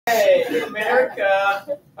Hey,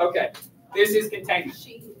 America. Okay, this is Containment.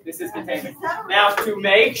 This is Containment. Now, to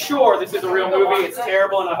make sure, this is a real movie, it's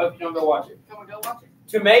terrible, and I hope you don't go watch it.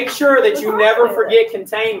 To make sure that you never forget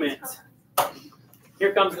Containment,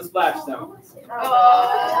 here comes the splash zone.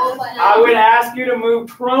 I would ask you to move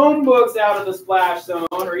Chromebooks out of the splash zone,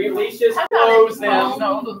 or at least just close them.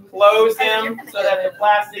 Close them so that the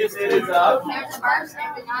plastic is up.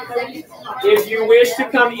 If you wish to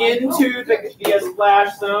come into the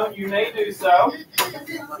splash zone, you may do so.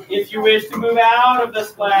 If you wish to move out of the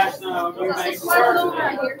splash zone, you may certainly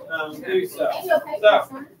do so.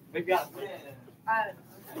 So, we've got.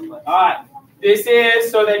 All right. This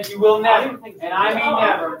is so that you will never, and I mean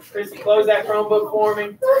never. Chrissy, close that Chromebook for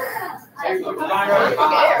me.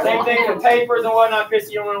 Same thing for papers and whatnot.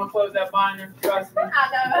 Chrissy, you don't want to close that binder. Trust me.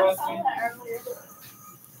 Trust me.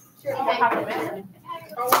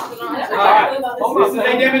 All right. This is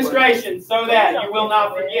a demonstration so that you will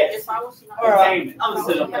not forget containment.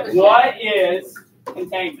 What is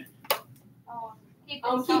containment? Keep it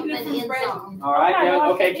from spreading. All right.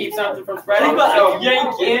 Yeah, okay. Keep something from spreading. So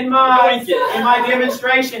in my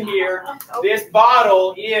demonstration here, this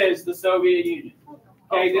bottle is the Soviet Union.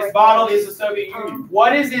 Okay. This bottle is the Soviet Union.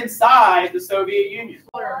 What is inside the Soviet Union?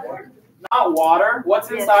 Not water. What's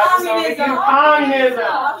inside the Soviet Union?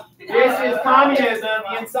 Communism. This is communism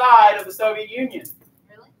inside of the Soviet Union.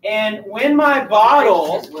 And when my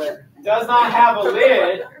bottle does not have a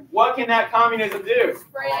lid, what can that communism do?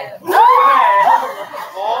 Spread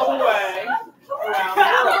all the way around the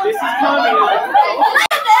world. This is communism.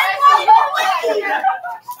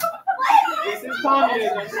 This is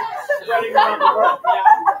communism spreading around the world.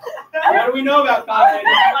 Now, what do we know about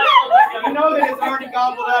communism? We know that it's already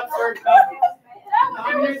gobbled up certain countries.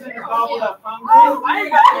 Communism has gobbled up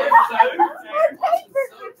Hungary.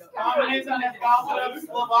 Communism has gobbled up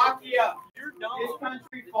Slovakia. This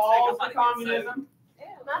country falls for communism.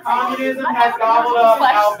 Communism has gobbled up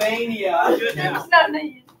Albania.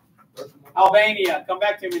 Albania, come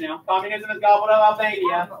back to me now. Communism has gobbled up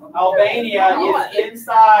Albania. Albania is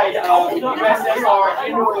inside of USSR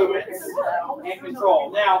influence and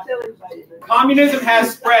control. Now, communism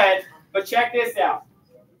has spread, but check this out.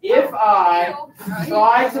 If I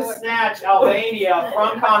try to snatch Albania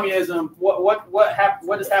from communism, what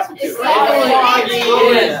does happen to it?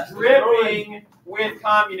 It is dripping with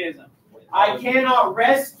communism. I cannot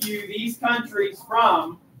rescue these countries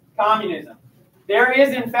from communism. There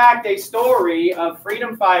is, in fact, a story of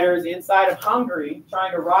freedom fighters inside of Hungary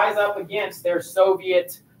trying to rise up against their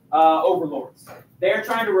Soviet overlords. They're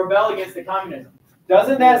trying to rebel against the communism.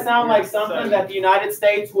 Doesn't that sound like something that the United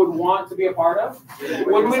States would want to be a part of?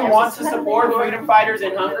 Would we want to support freedom fighters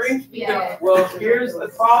in Hungary? Yeah. Well, here's the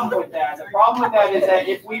problem with that. The problem with that is that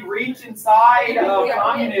if we reach inside of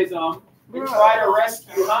communism and try to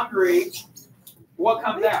rescue Hungary, what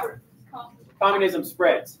comes out? Communism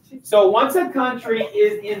spreads. So once a country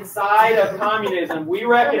is inside of communism, we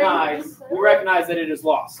recognize that it is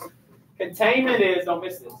lost. Containment is, don't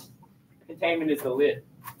miss this, containment is the lid.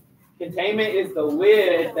 Containment is the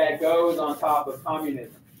lid that goes on top of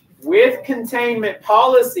communism. With containment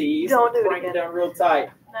policies, bring it down real tight.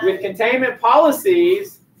 With containment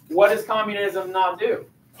policies, what does communism not do?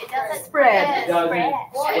 It doesn't spread. It doesn't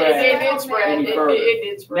It did spread. any further. It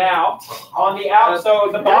did spread. Now, on the out, so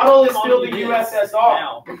the bottle is still the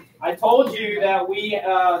USSR. I told you that we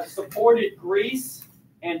supported Greece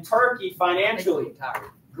and Turkey financially.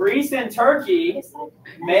 Greece and Turkey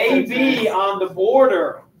may be on the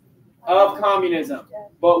border of communism,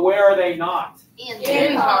 but where are they not?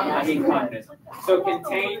 In communism. So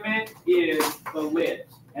containment is the lid.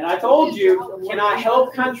 And I told you, can I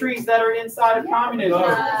help countries that are inside of communism?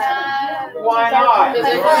 Why not?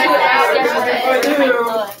 If I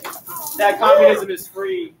do, that communism is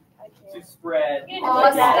free to spread. So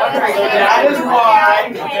that is why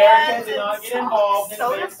Americans did not get involved in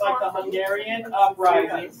events like the Hungarian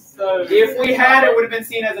uprising. So if we had, it would have been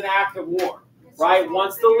seen as an act of war. Right?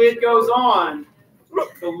 Once the lid goes on,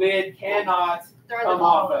 the lid cannot come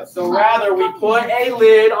off us. So rather, we put a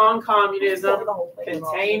lid on communism.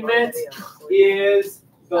 Containment is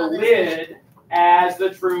the lid, as the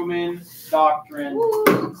Truman Doctrine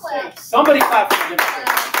states. Somebody clap for the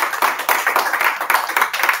demonstration.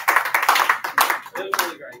 That was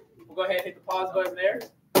really great. We'll go ahead and hit the pause button there.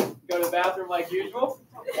 Go to the bathroom like usual,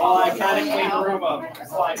 while I kind of clean the room up.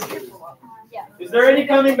 Is there any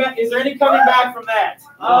coming back? Is there any coming back from that?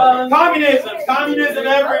 Communism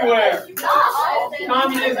everywhere.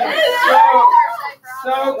 Communism.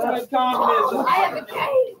 So good communism. I have a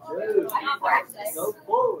cake. Go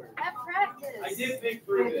forward. Have practice. I did think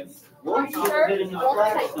through this. Are you sure?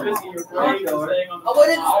 Chrissy, you're brave for staying on the I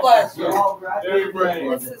wouldn't splash you. Very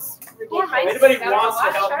brave. This is If anybody wants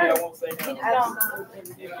to help me, I won't say no.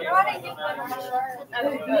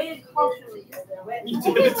 You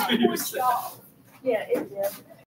did it to yourself. Yeah, it did.